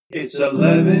It's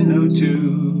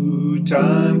 11:02,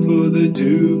 time for the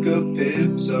Duke of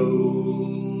Pipso.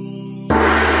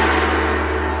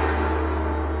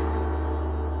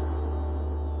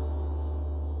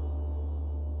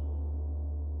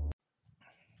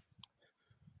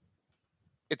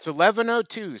 It's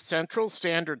 11:02 Central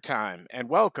Standard Time, and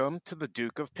welcome to the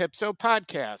Duke of Pipso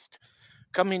podcast,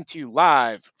 coming to you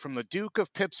live from the Duke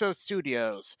of Pipso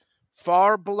studios,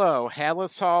 far below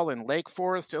Hallis Hall in Lake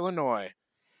Forest, Illinois.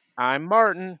 I'm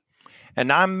Martin,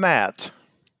 And I'm Matt.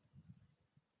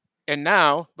 and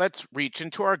now let's reach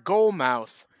into our goal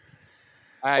mouth.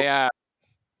 I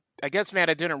guess, Matt,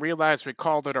 I didn't realize we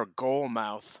called it our goal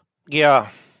mouth. Yeah,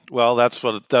 well, that's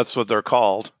what they're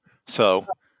called. So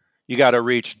you got to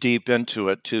reach deep into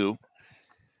it too.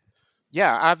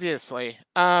 Yeah, obviously.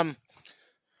 So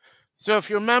if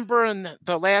you remember in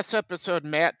the last episode,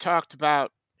 Matt talked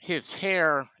about his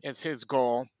hair as his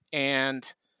goal,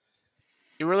 and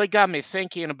it really got me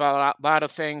thinking about a lot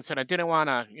of things. And I didn't want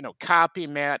to, copy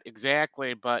Matt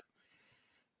exactly, but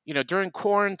during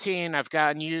quarantine, I've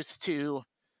gotten used to,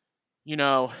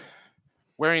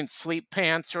 wearing sleep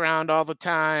pants around all the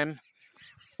time,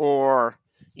 or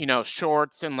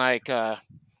shorts and like a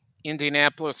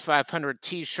Indianapolis 500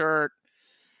 T-shirt.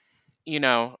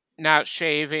 Not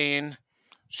shaving,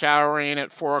 showering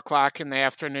at 4:00 in the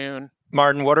afternoon.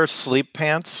 Martin, what are sleep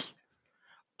pants?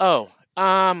 Oh,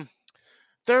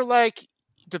 they're like,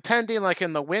 depending, like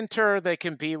in the winter, they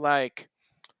can be like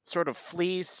sort of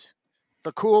fleece.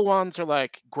 The cool ones are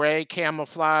like gray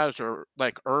camouflage or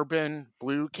like urban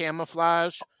blue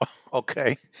camouflage.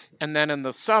 Okay. And then in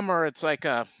the summer, it's like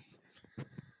I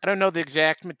don't know the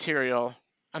exact material.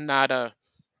 I'm not a,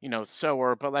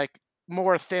 sewer, but like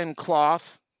more thin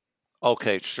cloth.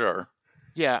 Okay, sure.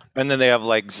 Yeah. And then they have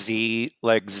like Z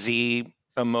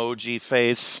emoji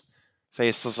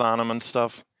faces on them and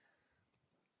stuff.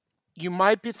 You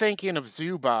might be thinking of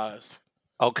Zubaz,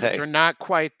 Okay. which are not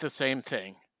quite the same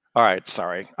thing. All right,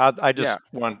 sorry. I just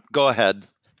want go ahead.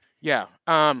 Yeah.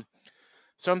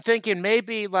 So I'm thinking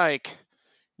maybe like,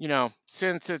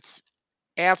 since it's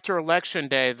after Election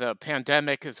Day, the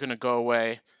pandemic is going to go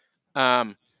away.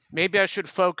 Maybe I should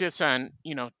focus on,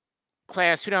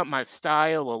 classing up my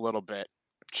style a little bit.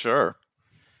 Sure.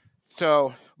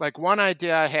 So, like, one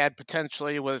idea I had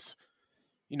potentially was,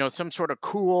 some sort of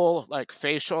cool, like,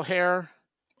 facial hair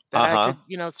that I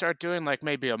could, start doing, like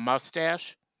maybe a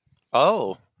mustache.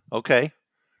 Oh, okay.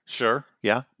 Sure.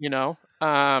 Yeah.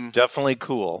 Definitely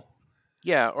cool.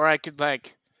 Yeah, or I could,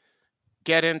 like,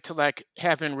 get into, like,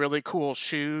 having really cool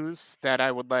shoes that I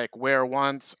would, like, wear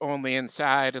once only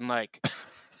inside and, like,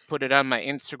 put it on my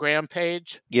Instagram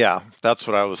page. Yeah, that's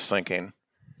what I was thinking.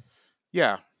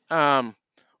 Yeah. Or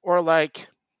like,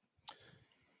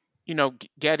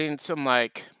 getting some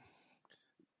like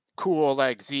cool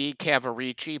like Z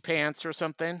Cavarici pants or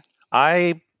something.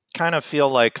 I kind of feel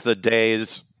like the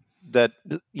days that,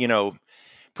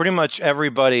 pretty much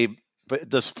everybody at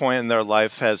this point in their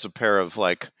life has a pair of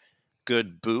like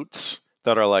good boots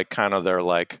that are like kind of their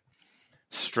like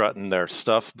strutting their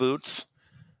stuff boots.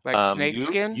 Like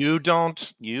snakeskin? You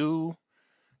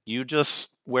just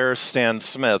wear Stan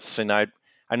Smiths, and I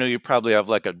know you probably have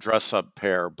like a dress up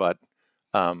pair, but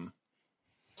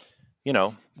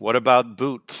what about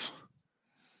boots?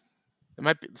 It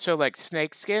might be so like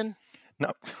snakeskin?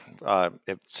 No,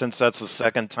 since that's the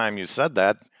second time you said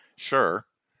that, sure,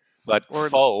 but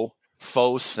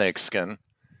faux snakeskin,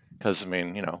 because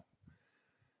you're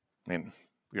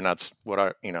not. What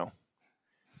are you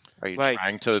like,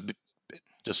 trying to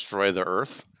destroy the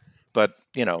earth? But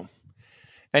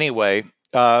anyway,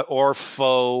 or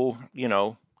faux,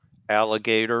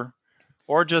 alligator,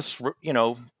 or just like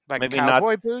maybe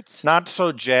cowboy boots, not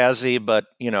so jazzy, but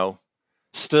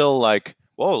still like,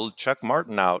 whoa, check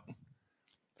Martin out. I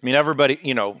mean, everybody,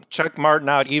 check Martin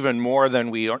out even more than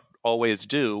we always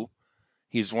do.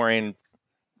 He's wearing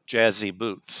jazzy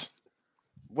boots.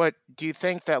 What do you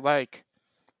think that, like,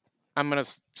 I'm going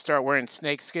to start wearing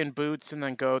snakeskin boots and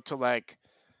then go to like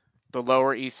the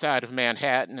Lower East Side of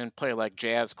Manhattan and play like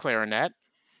jazz clarinet?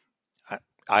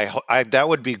 I that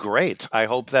would be great. I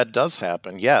hope that does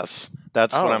happen. Yes,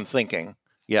 that's what I'm thinking.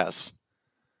 Yes.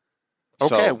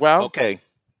 Okay. Okay.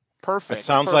 Perfect. It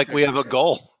sounds like we have a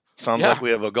goal. Sounds like we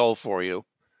have a goal for you.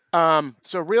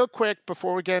 So real quick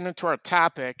before we get into our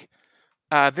topic,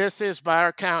 this is by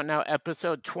our count now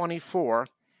episode 24.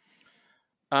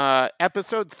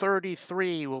 Episode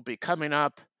 33 will be coming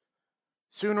up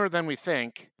sooner than we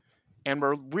think. And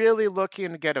we're really looking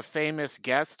to get a famous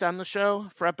guest on the show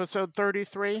for episode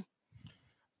 33.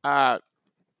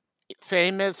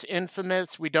 Famous,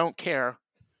 infamous, we don't care.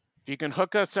 If you can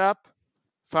hook us up,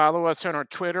 Follow us on our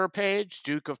Twitter page,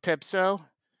 Duke of Pipso.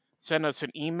 Send us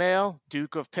an email,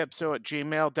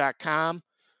 dukeofpipso@gmail.com.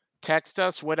 Text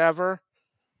us, whatever.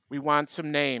 We want some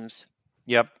names.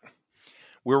 Yep.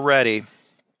 We're ready.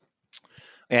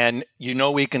 And you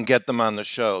know we can get them on the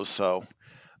show. So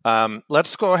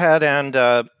let's go ahead and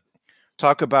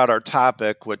talk about our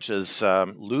topic, which is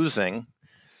losing.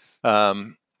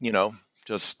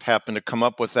 Just happened to come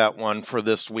up with that one for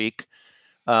this week.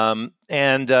 I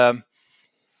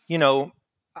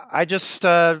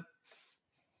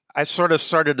sort of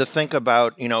started to think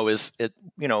about,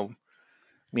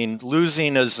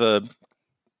 losing is a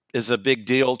big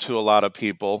deal to a lot of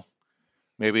people,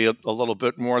 maybe a little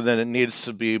bit more than it needs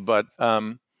to be. But,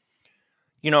 I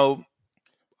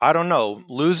don't know.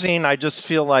 Losing, I just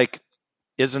feel like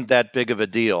isn't that big of a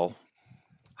deal.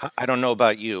 I don't know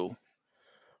about you.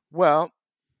 Well,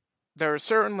 there are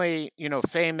certainly,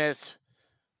 famous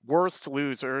worst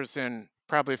losers and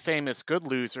probably famous good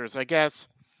losers. I guess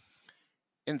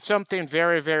in something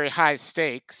very, very high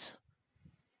stakes,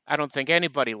 I don't think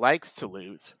anybody likes to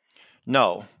lose.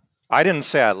 No, I didn't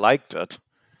say I liked it.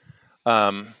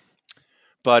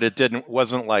 But it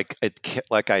wasn't like I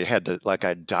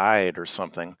died or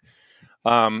something.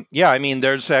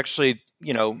 There's actually,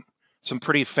 some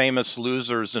pretty famous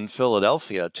losers in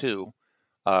Philadelphia too.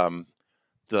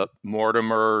 The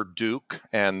Mortimer Duke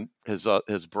and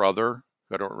his brother.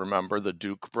 I don't remember the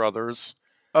Duke brothers.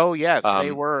 Oh yes,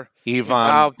 they were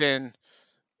involved in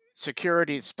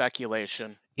securities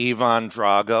speculation. Ivan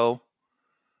Drago,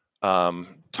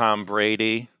 Tom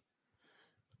Brady.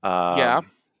 Yeah.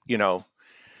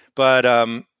 But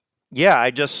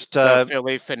I just the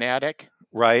Philly fanatic.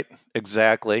 Right,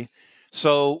 exactly.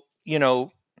 So,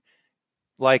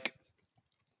 like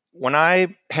when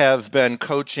I have been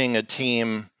coaching a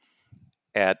team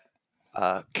at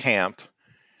camp,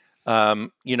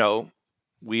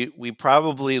 we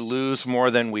probably lose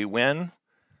more than we win.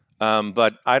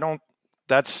 But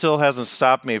that still hasn't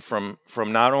stopped me from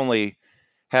not only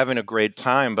having a great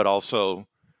time, but also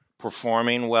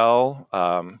performing well,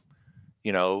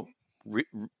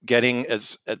 getting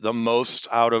the most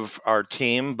out of our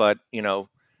team, but,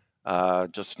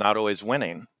 just not always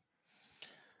winning.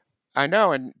 I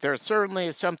know, and there's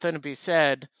certainly something to be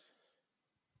said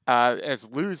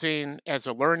as losing as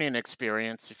a learning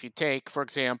experience. If you take, for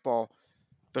example,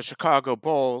 the Chicago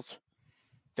Bulls,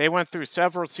 they went through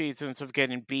several seasons of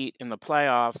getting beat in the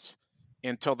playoffs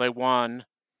until they won,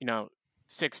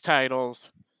 6 titles,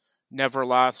 never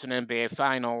lost an NBA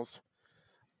Finals.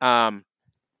 And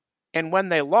when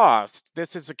they lost,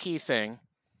 this is a key thing.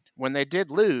 When they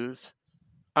did lose,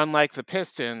 unlike the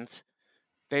Pistons,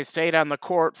 they stayed on the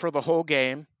court for the whole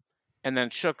game and then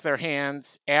shook their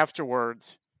hands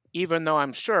afterwards, even though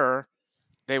I'm sure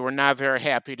they were not very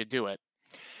happy to do it.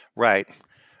 Right.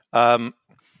 And,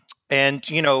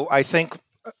 I think,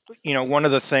 one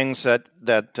of the things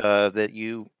that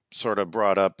you sort of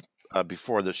brought up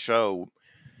before the show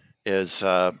is,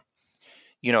 I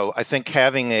think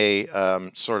having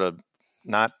a sort of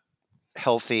not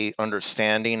healthy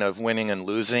understanding of winning and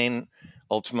losing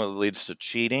ultimately leads to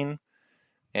cheating.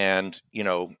 And,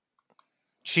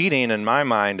 cheating in my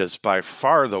mind is by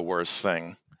far the worst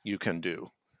thing you can do.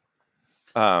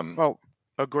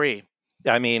 Agree.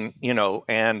 I mean,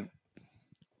 and,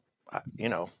 I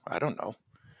don't know.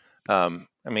 I'm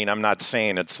not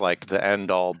saying it's like the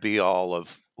end all be all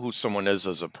of who someone is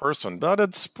as a person, but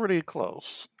it's pretty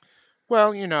close.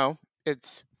 Well,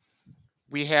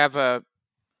 we have a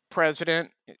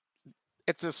president.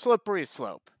 It's a slippery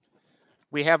slope.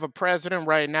 We have a president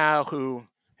right now who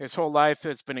his whole life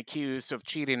has been accused of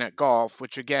cheating at golf,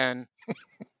 which again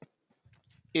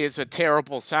is a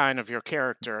terrible sign of your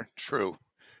character. True.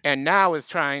 And now is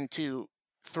trying to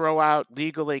throw out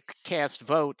legally cast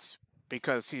votes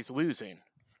because he's losing.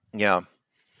 Yeah.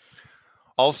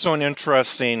 Also, an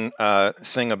interesting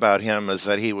thing about him is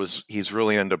that he's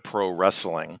really into pro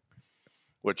wrestling,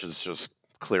 which is just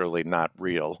clearly not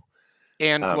real.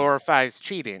 And glorifies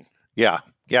cheating. Yeah.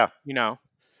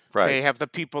 Right. They have the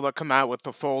people that come out with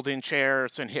the folding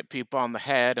chairs and hit people on the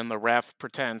head, and the ref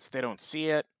pretends they don't see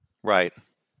it. Right.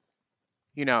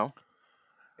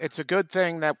 It's a good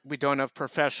thing that we don't have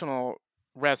professional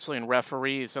wrestling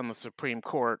referees on the Supreme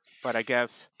Court, but I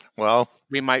guess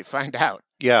we might find out.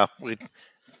 Yeah.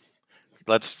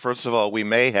 First of all, we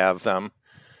may have them.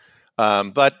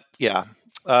 But yeah.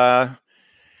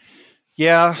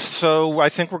 So I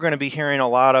think we're going to be hearing a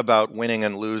lot about winning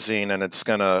and losing, and it's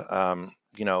going to,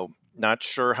 not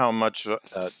sure how much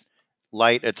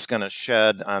light it's going to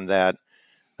shed on that.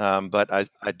 But I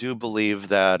do believe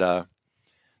that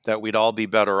we'd all be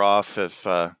better off if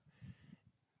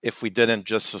if we didn't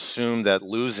just assume that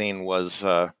losing was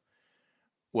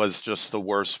just the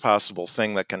worst possible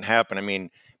thing that can happen. I mean,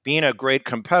 being a great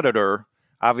competitor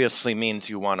obviously means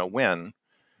you want to win,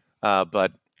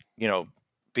 but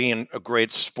being a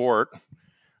great sport,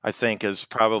 I think, is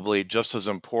probably just as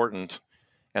important.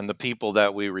 And the people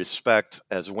that we respect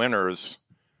as winners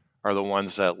are the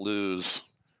ones that lose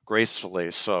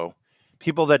gracefully. So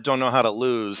people that don't know how to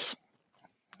lose,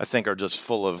 I think, are just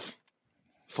full of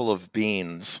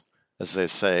beans, as they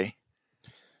say.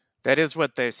 That is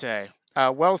what they say.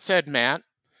 Well said, Matt.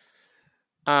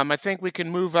 I think we can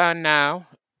move on now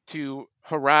to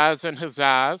hurrahs and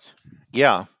huzzahs.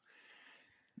 Yeah.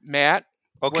 Matt,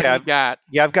 okay, what do you got?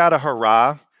 Yeah, I've got a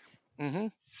hurrah. Mm-hmm.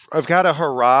 I've got a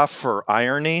hurrah for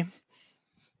irony.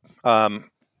 I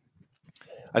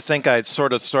think I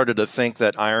sort of started to think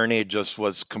that irony just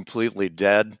was completely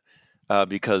dead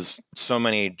because so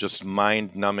many just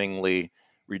mind-numbingly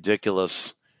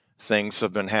ridiculous things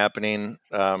have been happening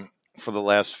for the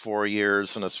last 4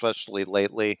 years, and especially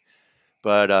lately.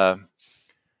 But, as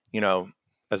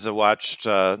I watched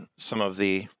some of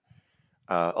the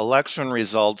election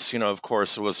results, of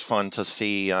course, it was fun to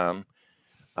see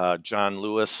John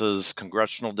Lewis's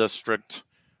congressional district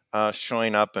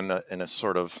showing up in a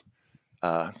sort of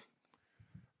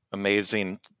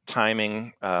amazing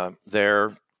timing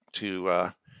there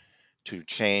to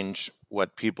change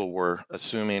what people were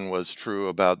assuming was true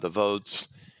about the votes,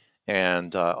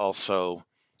 and also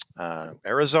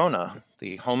Arizona,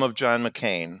 the home of John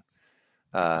McCain,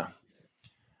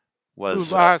 was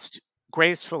who lost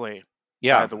gracefully.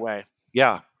 Yeah, by the way.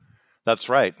 Yeah, that's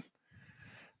right.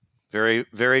 Very,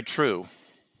 very true.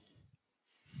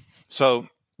 So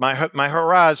my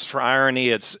hurrahs for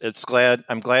irony.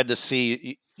 I'm glad to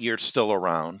see you're still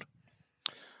around.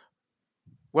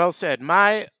 Well said.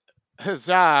 My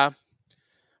huzzah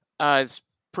is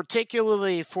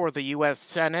particularly for the U.S.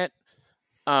 Senate.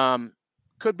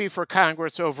 Could be for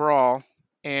Congress overall,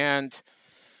 and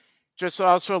just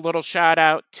also a little shout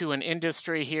out to an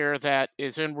industry here that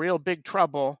is in real big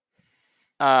trouble.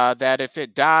 That if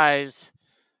it dies,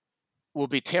 will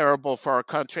be terrible for our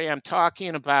country. I'm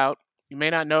talking about, you may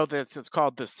not know this, it's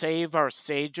called the Save Our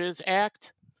Sages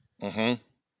Act. Mm-hmm.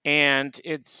 And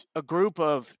it's a group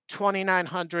of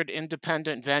 2,900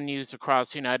 independent venues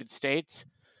across the United States.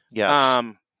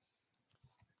 Yes.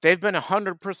 They've been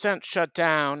 100% shut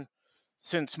down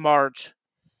since March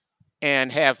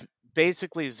and have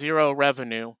basically zero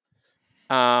revenue,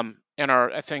 and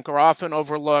I think are often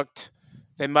overlooked.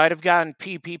 They might have gotten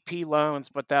PPP loans,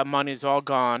 but that money's all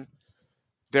gone.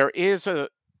 There is a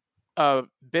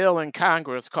bill in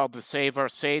Congress called the Save Our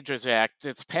Sages Act.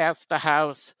 It's passed the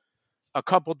House a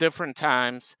couple different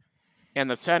times, and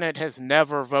the Senate has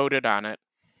never voted on it.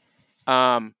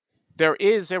 There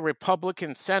is a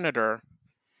Republican senator,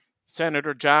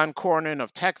 Senator John Cornyn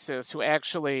of Texas, who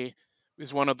actually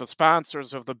is one of the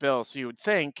sponsors of the bill. So you would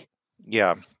think,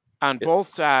 on both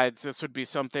sides, this would be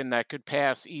something that could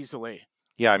pass easily.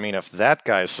 Yeah, I mean, if that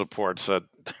guy supports it,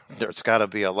 there's got to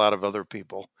be a lot of other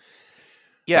people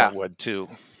that would too.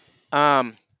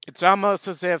 It's almost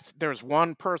as if there's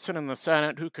one person in the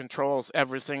Senate who controls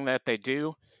everything that they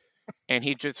do, and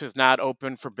he just is not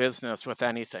open for business with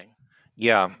anything.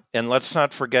 Yeah, and let's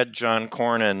not forget John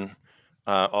Cornyn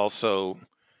also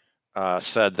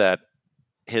said that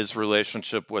his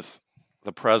relationship with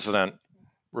the president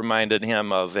reminded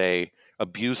him of a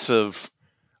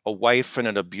wife in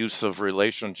an abusive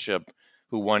relationship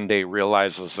who one day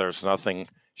realizes there's nothing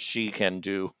she can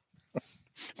do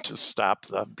to stop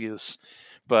the abuse.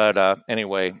 But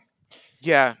anyway.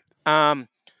 Yeah.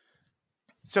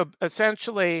 So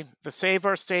essentially, the Save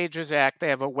Our Sages Act, they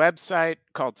have a website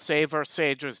called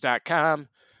saveoursages.com.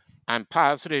 I'm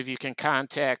positive you can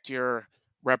contact your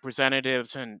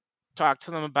representatives and talk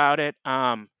to them about it.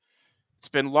 It's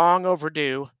been long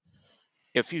overdue.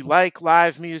 If you like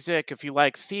live music, if you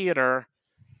like theater,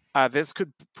 this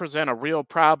could present a real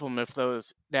problem if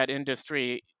that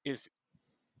industry is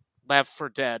left for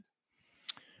dead.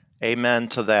 Amen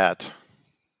to that.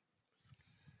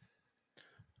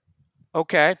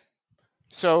 Okay,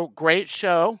 so great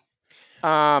show.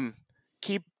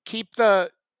 Keep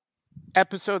the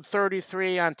episode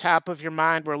 33 on top of your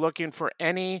mind. We're looking for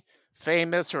any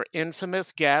famous or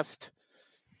infamous guest.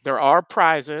 There are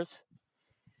prizes.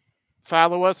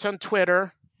 Follow us on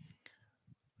Twitter.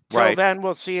 Till then,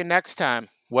 we'll see you next time.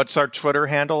 What's our Twitter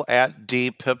handle?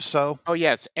 @DPipso? Oh,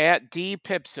 yes,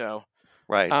 @DPipso.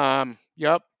 Right.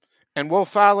 Yep. And we'll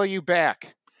follow you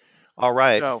back. All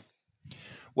right. So,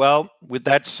 well,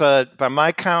 that's by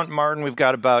my count, Martin, we've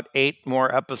got about 8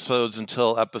 more episodes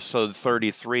until episode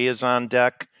 33 is on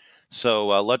deck.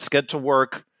 So let's get to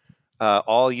work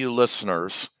all you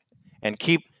listeners, and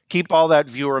keep all that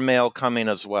viewer mail coming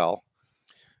as well.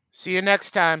 See you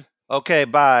next time. Okay,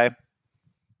 bye.